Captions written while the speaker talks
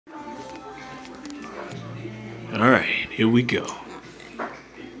All right, here we go.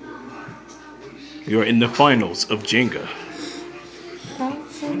 You're in the finals of Jenga.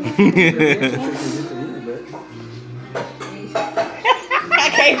 I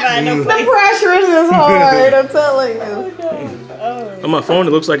can't find no place. The pressure is just hard, I'm telling you. On my phone,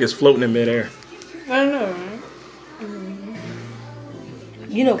 it looks like it's floating in midair. I know.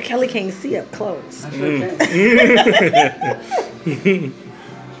 You know, Kelly can't see up close.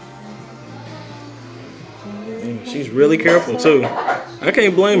 She's really careful too. I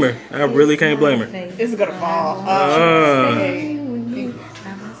can't blame her. I really can't blame her. It's gonna fall.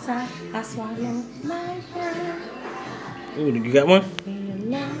 Ooh, you got one?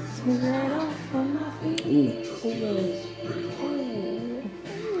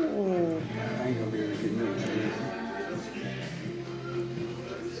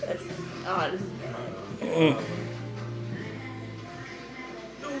 Ooh.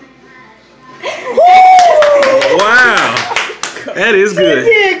 Wow, that is good.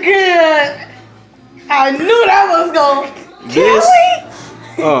 You did good. I knew that was going. This,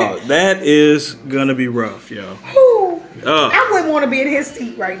 oh, that is gonna be rough, yo. I wouldn't want to be in his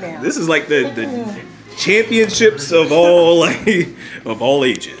seat right now. This is like the championships of all of all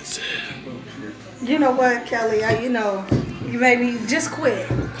ages. You know what, Kelly? You maybe just quit.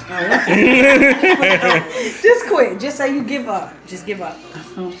 Just quit. Just say you give up. Just give up.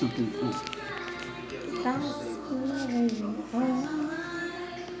 What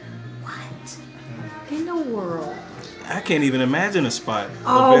in the world? I can't even imagine a spot.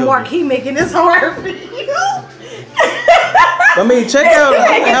 Oh, available. Mark, he making this hard for you. I mean, check out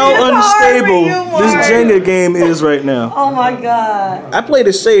how unstable this Jenga game is right now. Oh my God. I played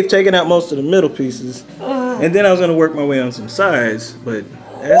it safe, taking out most of the middle pieces, and then I was gonna work my way on some sides, but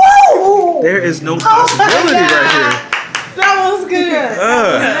there is no possibility right here. That was good.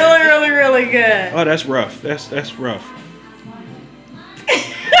 Really good. Oh, that's rough. That's rough.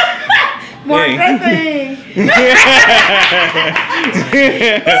 Mark, that thing.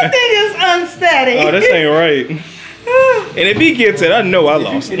 That thing is unsteady. Oh, this ain't right. And if he gets it, I know I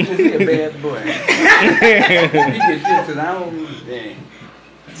lost. He a bad boy. He gets this to the own thing.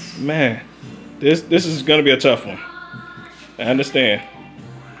 Man, this is gonna be a tough one. I understand.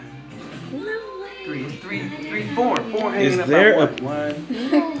 Four hanging Is up there by a 1,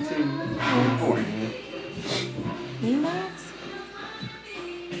 2, 4?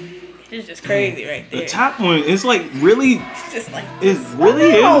 It's just crazy right there. The top one is like really, It's just like it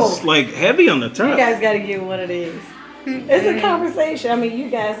really is like heavy on the You top. guys got to get one of these. It's a conversation. I mean, you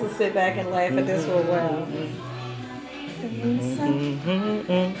guys will sit back and laugh at this for a while.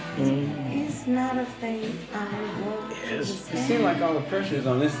 It's not a thing I want. Yes. It seems like all the pressure is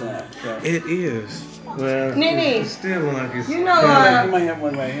on this side. So. It is. Well, Nene, still like it's. you know You might have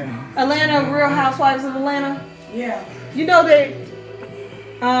one right here. Atlanta, Real Housewives of Atlanta? Yeah. You know that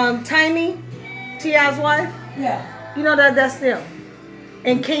Tiny, T.I.'s wife? Yeah. You know that's them.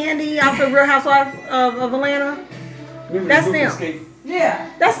 And Candy off the Real Housewives of Atlanta? Remember That's the them. escape? Yeah.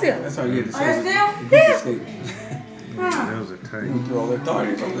 That's them. That's all you had to say. That's them? Yeah. Escape. That was a tight. You threw all their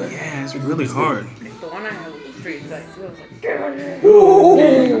targets over there. Yeah, it's really hard. the one I had was pretty tight. So I was like,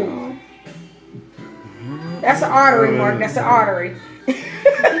 That's an artery, Mark. That's an artery.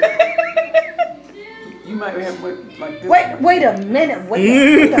 You might have one like this. Wait a minute.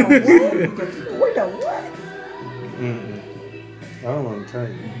 Wait a what? All on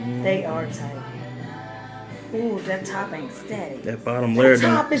tight. They are tight. Ooh, that top ain't steady. That bottom layer The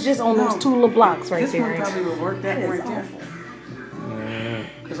done. top is just on those two little blocks right This one there. probably would work that That right is there.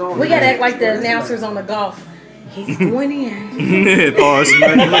 awful. We gotta act like the announcers on the golf. He's going in. Pause.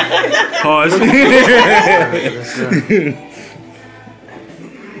 Pause.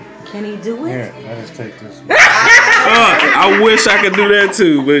 Can he do it? Yeah, I just take this one. I wish I could do that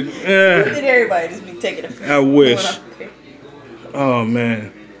too, but did everybody just be taking a I wish. Oh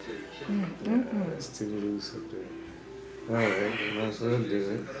man. It's too loose up there. Alright, let's do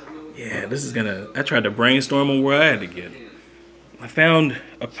it. Yeah, this is gonna. I tried to brainstorm on where I had to get. I found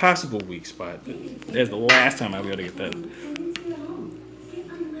a possible weak spot, but that's the last time I'll be able to get that.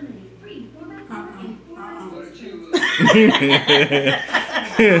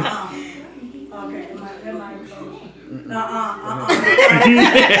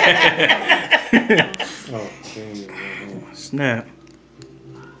 Oh, geez. Snap.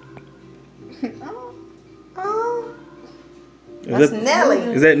 Oh, Is that's that, Nelly.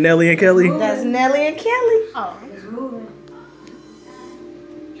 is that Nelly and Kelly? That's Nelly and Kelly. Oh, it's moving.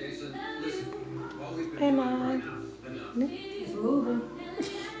 Hey, Mom. It's moving.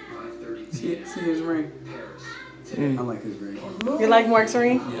 See his ring? I like his ring. You like Mark's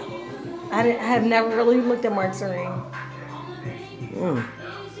ring? Yeah. I have never really looked at Mark's ring.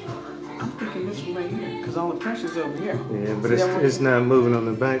 I'm thinking this one right here, because all the pressure's over here. Yeah, but it's not moving on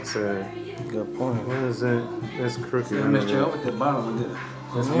the back side. Good point. What is that? That's crooked. See, I messed you over at the bottom, did it?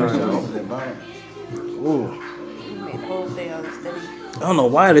 That's I messed you probably. over at the bottom. Ooh. You made the whole thing all steady. I don't know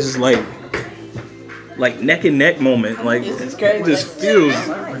why this is like neck and neck moment. Like This is crazy. it just feels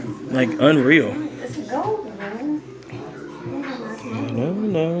like unreal. It's a gold ring.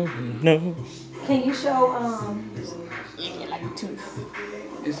 No. Can you show Like a tooth.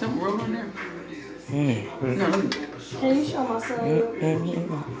 Is something wrong on there? Mm. No, let me Can you show my son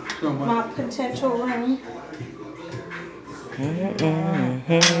show my. my potential ring?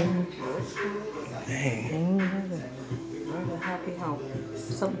 Happy home.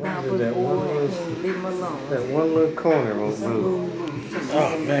 Something about boy That one and little- leave him alone. That one little corner won't move.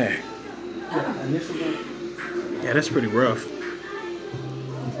 Oh man. Yeah, that's pretty rough.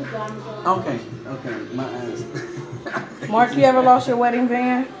 Okay, my eyes. Mark, you ever lost your wedding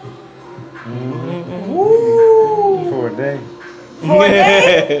band? For a day. For a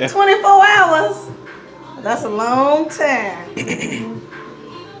day? 24 hours? That's a long time.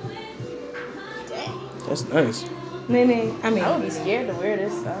 That's nice. Nene, I mean, I would be scared to wear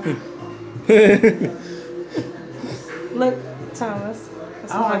this stuff. look, Thomas.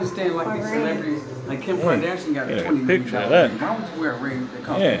 I don't understand like these celebrities, like Kim Kardashian got a Yeah, $20 million picture of that. ring. Why would you wear a ring that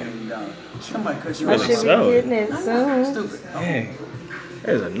costs Yeah. $20 million? Somebody cut you I Really should off. be so. getting it soon. Stupid. Hey,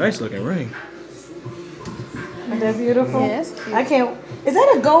 that is a nice looking ring. Isn't that beautiful? Yeah, it's cute. I can't. Is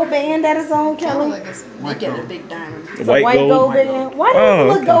that a gold band that is on, Kelly? Like it's make it a big diamond. It's a white gold band. Why does it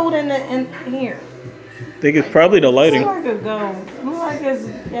look okay. gold in here? I think it's probably the It's lighting. like a gold. Looks like it's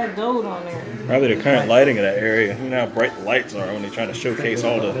got gold on there. Probably the current lighting of that area. You know how bright the lights are when they're trying to showcase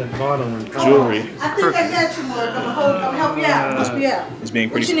all the That bottom one. jewelry. I think I got you, Mark. I'm gonna help you out. Help you out. It's being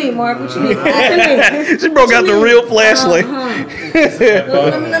What pretty. you need, Mark? What you need? What you need? She broke out the real flashlight.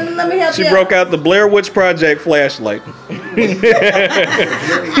 Let me help She you out. broke out the Blair Witch Project flashlight. I'm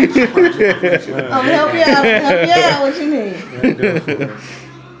gonna help you out. Help you out. What you need?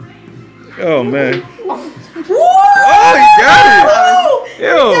 Oh man. Woo! Oh, he got it. Get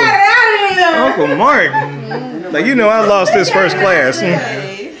Yo, it out of here. Uncle Mark. Like you know, I lost this first class.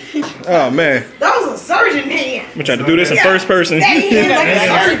 Oh man. That was a surgeon hand. I'm trying to do this in first person. That hand like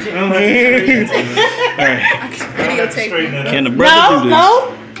a surgeon. Alright. Videotape. Can the brother do this? No.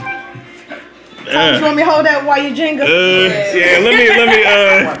 You want me to hold that while you jingle? Yeah, let me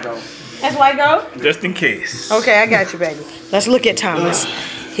That's why I go? just in case. Okay, I got you, baby. Let's look at Thomas.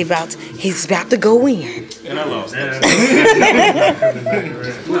 He's about to go in. And I lost it. No,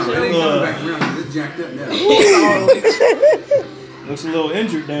 it ain't coming back around. It's jacked up now. Looks a little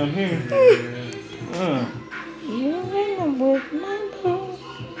injured down here.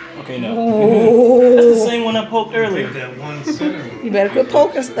 Okay, no. That's the same one I poked earlier. That one center one. You better quit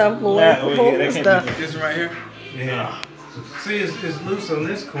poking stuff, boy. Nah, Quit well, yeah, poking that can't stuff. This right here? Yeah. See, it's loose on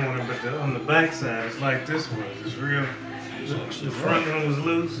this corner, but on the back side, it's like this one. It's real. The front one was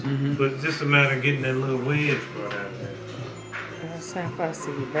loose, but just a matter of getting that little wedge brought out there. That's how fast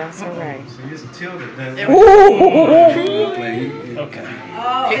you bounce right. See, it's tilted. That There way. Okay.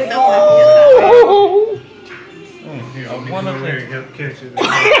 Pick them up. Here, I'll come over here and help catch it.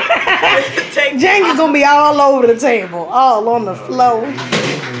 Jenga's gonna be all over the table, all on the floor.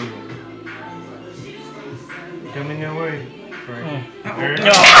 Come in here, wait. Frank. There it is.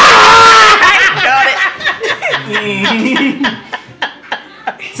 Got it.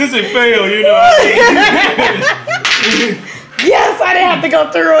 Since it failed, you know. Yes, I didn't have to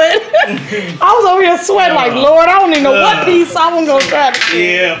go through it. I was over here sweating like, Lord, I don't even know what piece I'm gonna try to do.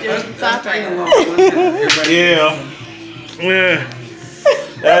 Yeah. Let's take a look. Everybody- Yeah.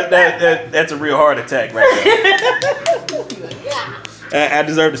 That's a real heart attack right there. I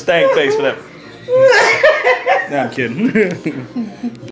deserve the stank face for that. No, I'm kidding.